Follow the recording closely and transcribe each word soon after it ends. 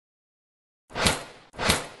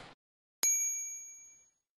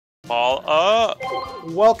Ball up.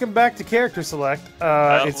 Welcome back to Character Select.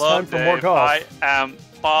 It's time for more golf. I am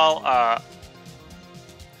Ball up.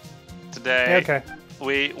 Today,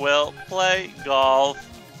 we will play golf.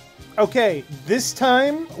 Okay, this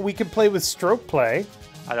time we can play with stroke play.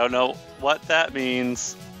 I don't know what that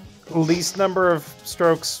means. Least number of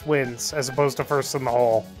strokes wins, as opposed to first in the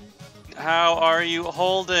hole. How are you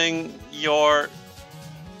holding your...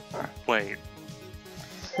 Wait.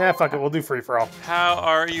 Nah, fuck it, we'll do free-for-all. How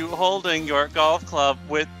are you holding your golf club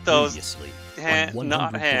with those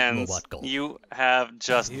not hands? You have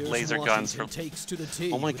just laser guns from...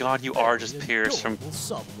 Oh my god, you are just Pierce from...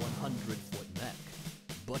 Sub-100-foot neck.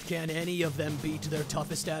 But can any of them beat their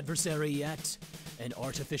toughest adversary yet? An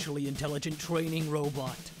artificially intelligent training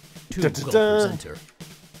robot. Two golfers enter,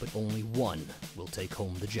 but only one will take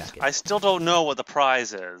home the jacket. I still don't know what the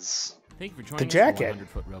prize is. Thank you for joining the jacket.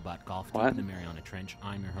 100-foot robot golf what? in the Mariana Trench.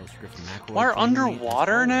 I'm your host, Griffin McElroy. We're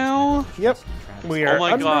underwater now? Yep, we are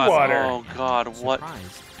underwater. Oh god, what?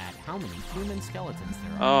 Surprised at how many human skeletons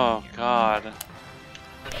there are. Oh god.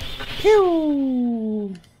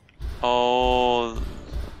 Pew! Oh.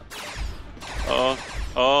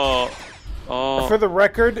 For the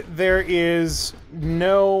record, there is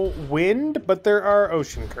no wind, but there are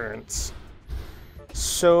ocean currents.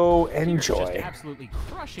 So enjoy. Just absolutely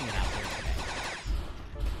crushing it out there today.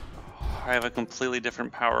 I have a completely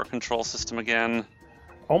different power control system again.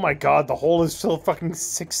 Oh my god, the hole is still fucking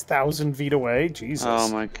 6,000 feet away. Jesus. Oh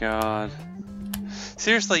my god.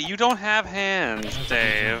 Seriously, you don't have hands,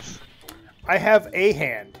 Dave. I have a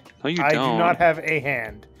hand. No, you I don't. do not have a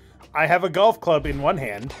hand. I have a golf club in one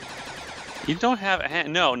hand. You don't have a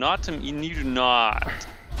hand. No, not to me. You do not.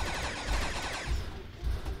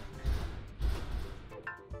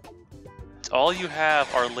 All you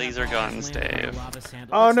have are laser guns, Dave.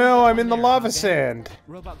 Oh no, I'm in the lava sand.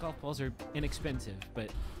 Robot golf balls are inexpensive, but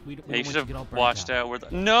we don't Yeah, you want should to get all have burnt watched out. out where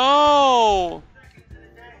the... No!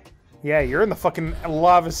 Yeah, you're in the fucking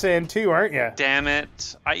lava sand too, aren't you? Damn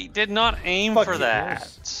it. I did not aim Fuck for you.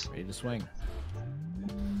 that. Ready to swing.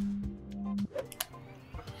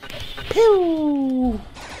 Pew!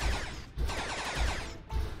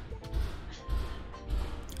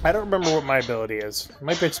 I don't remember what my ability is. It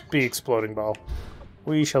might just be exploding ball.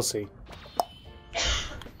 We shall see.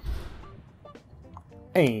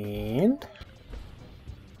 And...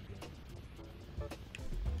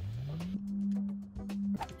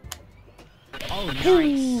 Oh,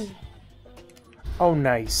 nice. Oh,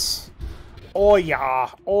 nice. Oh, yeah.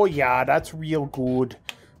 Oh, yeah. That's real good.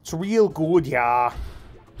 It's real good, yeah.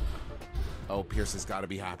 Oh, Pierce has got to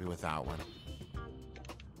be happy with that one.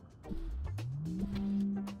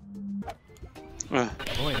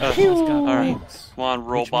 Boy, that ball's got wings. Come on,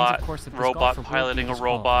 Which means, robot. of course, that this Robot golfer will piloting be a this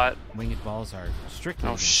ball. robot. Winged balls are strictly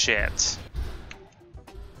Oh, against shit.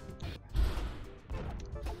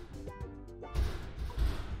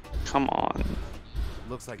 Come on.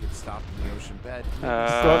 Looks like it stopped in the ocean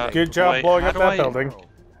bed. Good job wait, blowing how up do that I- building.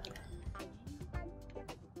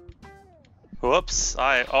 Whoops.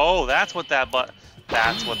 Oh, that's what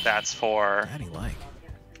that's what that's for. Daddy like.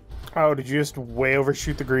 Oh, did you just way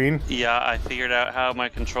overshoot the green? Yeah, I figured out how my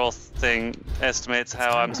control thing estimates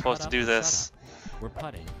how I'm supposed to do this. We're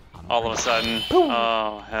putting. On the All of a green. sudden. Boom.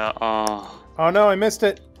 Oh, hell. Oh. Oh no, I missed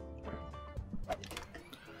it.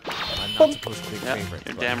 I'm not supposed to be Yeah, favorite.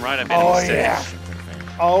 you're but damn right I made a Oh, mistake. yeah. Washington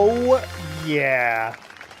fan. Oh, yeah.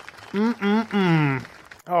 Mm-mm-mm.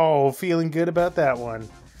 Oh, feeling good about that one.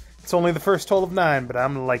 It's only the first hole of 9, but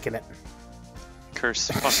I'm liking it. Curse.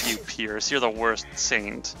 Fuck you, Pierce. You're the worst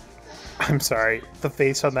saint. I'm sorry. The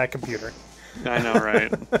face on that computer. I know,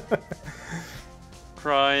 right?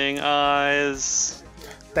 Crying eyes.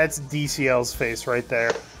 That's DCL's face right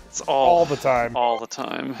there. It's all the time. All the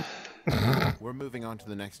time. We're moving on to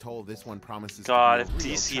the next hole. This one promises God, to if be a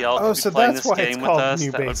real DCL Oh, could so be playing that's this why it's game with called us,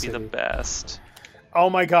 New that Bay would be the City. best. Oh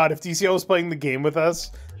my god, if DCL was playing the game with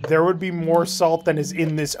us, there would be more salt than is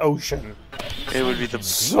in this ocean. It would be the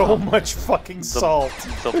So much fucking salt.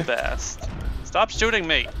 the best. Stop shooting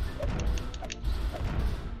me!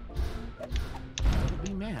 Don't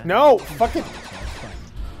be mad. No, fucking...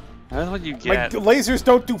 That's what you My get. lasers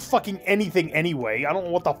don't do fucking anything anyway. I don't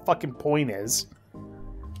know what the fucking point is.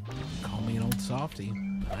 Call me an old softy,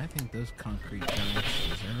 but I think those concrete giants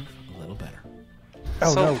deserve a little better.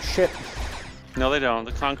 Oh So- no, shit. No, they don't.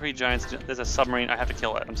 The concrete giants. There's a submarine. I have to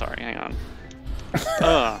kill it. I'm sorry. Hang on.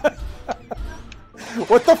 Ugh.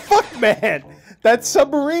 What the fuck, man? That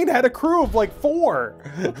submarine had a crew of like 4.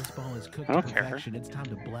 When this ball is cooked I to don't care. perfection, it's time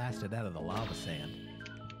to blast it out of the lava sand.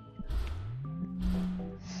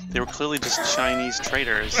 They were clearly just Chinese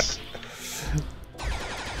traders.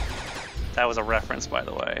 That was a reference, by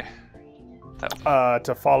the way.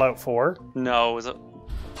 To Fallout 4? No, it was a...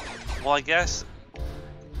 Well, I guess...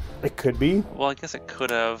 It could be. Well, I guess it could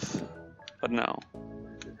have, but no.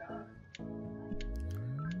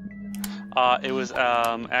 It was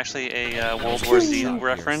actually a World War Z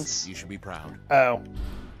reference. You should be proud. Oh.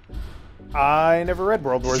 I never read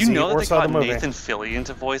World War Z Did you know that or they saw the got movie. Nathan Fillion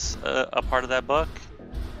to voice a part of that book?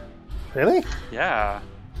 Really? Yeah.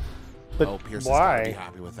 But Pierce why? is gonna be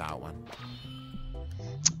happy with that one.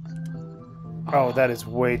 Oh, that is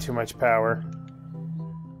way too much power.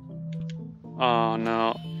 Oh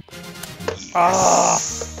no. Ah!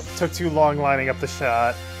 Took too long lining up the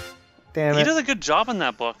shot. Damn it. He does a good job in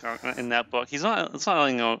that book. He's not. It's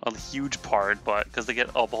not like a huge part, but because they get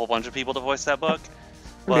a whole bunch of people to voice that book.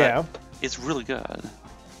 But yeah. It's really good.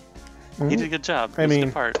 Mm-hmm. He did a good job. I mean, a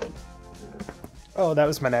good part. Oh, that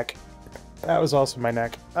was my neck. That was also my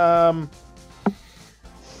neck.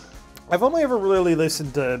 I've only ever really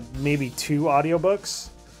listened to maybe 2 audiobooks.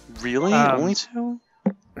 Really? Only 2?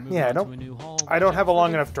 Yeah, I don't have a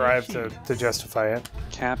long enough drive to justify it.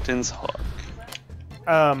 Captain's Hook.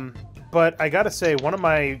 But I gotta say, one of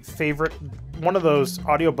those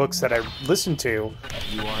audiobooks that I listened to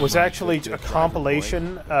was actually a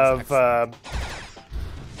compilation of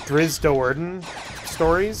Drizzt Do'Urden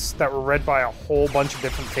stories that were read by a whole bunch of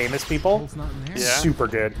different famous people. Yeah. Super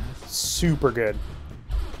good. Super good.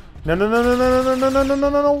 No,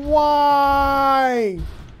 why?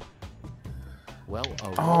 Well,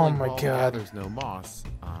 oh my god. There's no moss,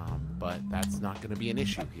 but that's not going to be an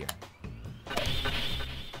issue here.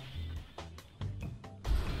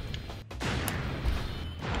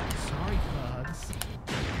 Sorry, buds.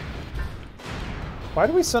 Why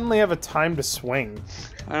do we suddenly have a time to swing?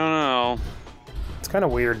 I don't know. It's kind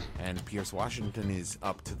of weird. And Pierce Washington is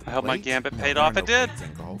up to the I hope my plate. gambit No, paid there are off. no It did. plates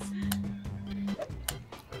in golf.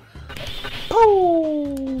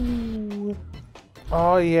 Oh!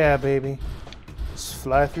 Oh yeah, baby. Just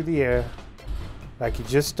fly through the air like you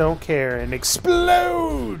just don't care and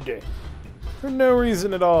explode for no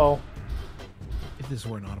reason at all. If this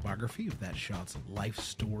were an autobiography of that shot's life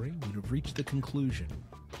story, we'd have reached the conclusion.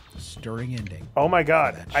 A stirring ending. Oh my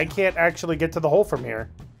god, I can't actually get to the hole from here.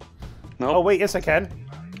 Nope. Oh wait, yes I can.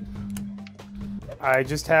 I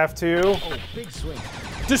just have to Oh, big swing.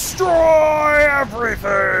 destroy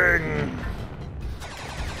everything!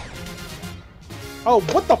 Oh,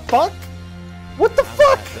 what the fuck? What the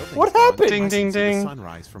fuck? What happened? Ding, ding, ding.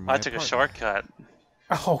 Sunrise from my I took a apartment. shortcut.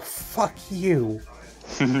 Oh, fuck you.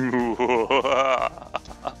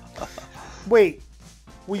 Wait,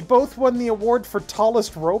 we both won the award for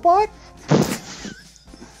tallest robot?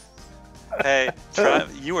 Hey,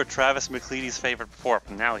 you were Travis McLeady's favorite before,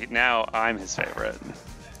 but now I'm his favorite.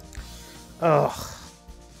 Ugh.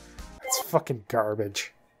 It's fucking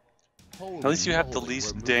garbage. At least you have the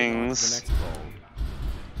least dings.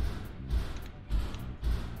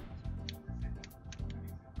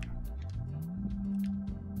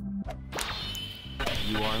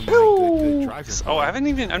 You are my good driver. Oh, I've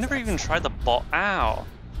never even tried the ball. Ow,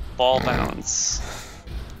 ball bounce.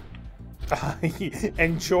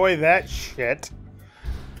 Enjoy that shit.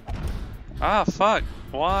 Ah, fuck.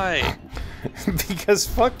 Why? Because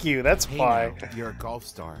fuck you, that's Hey why. now, you're a golf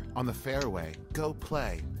star. On the fairway. Go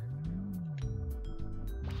play.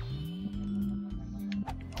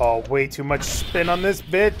 Oh, way too much spin on this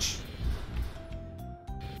bitch.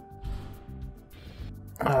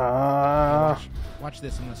 Watch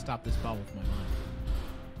this. I'm gonna stop this ball with my mind.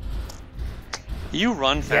 You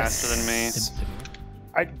run faster than me.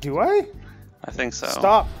 Do I? I think so.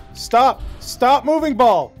 Stop moving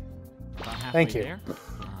ball. About halfway Thank you. there.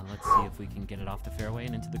 Let's see if we can get it off the fairway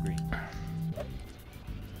and into the green.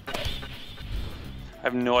 I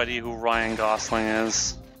have no idea who Ryan Gosling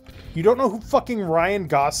is. You don't know who fucking Ryan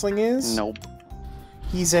Gosling is? Nope.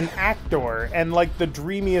 He's an actor, and like the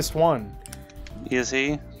dreamiest one. Is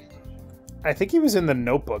he? I think he was in The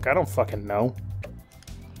Notebook. I don't fucking know.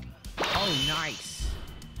 Oh, nice.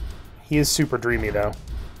 He is super dreamy, though.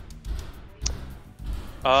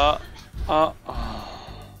 Come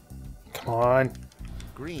on.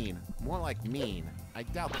 Green. More like mean. I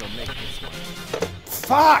doubt they'll make this one.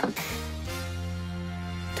 Fuck!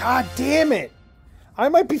 God damn it! I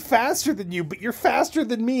might be faster than you, but you're faster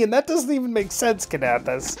than me, and that doesn't even make sense,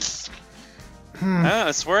 Kinathis.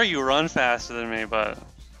 I swear you run faster than me, but...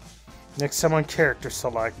 Next time on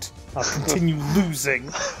CharacterSelect, I'll continue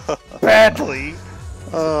losing badly.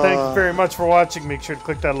 Thank you very much for watching. Make sure to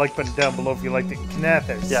click that like button down below if you liked it.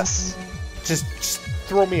 Kinathis. Yes. Just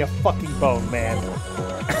throw me a fucking bone, man.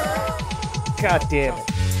 God damn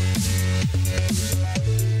it.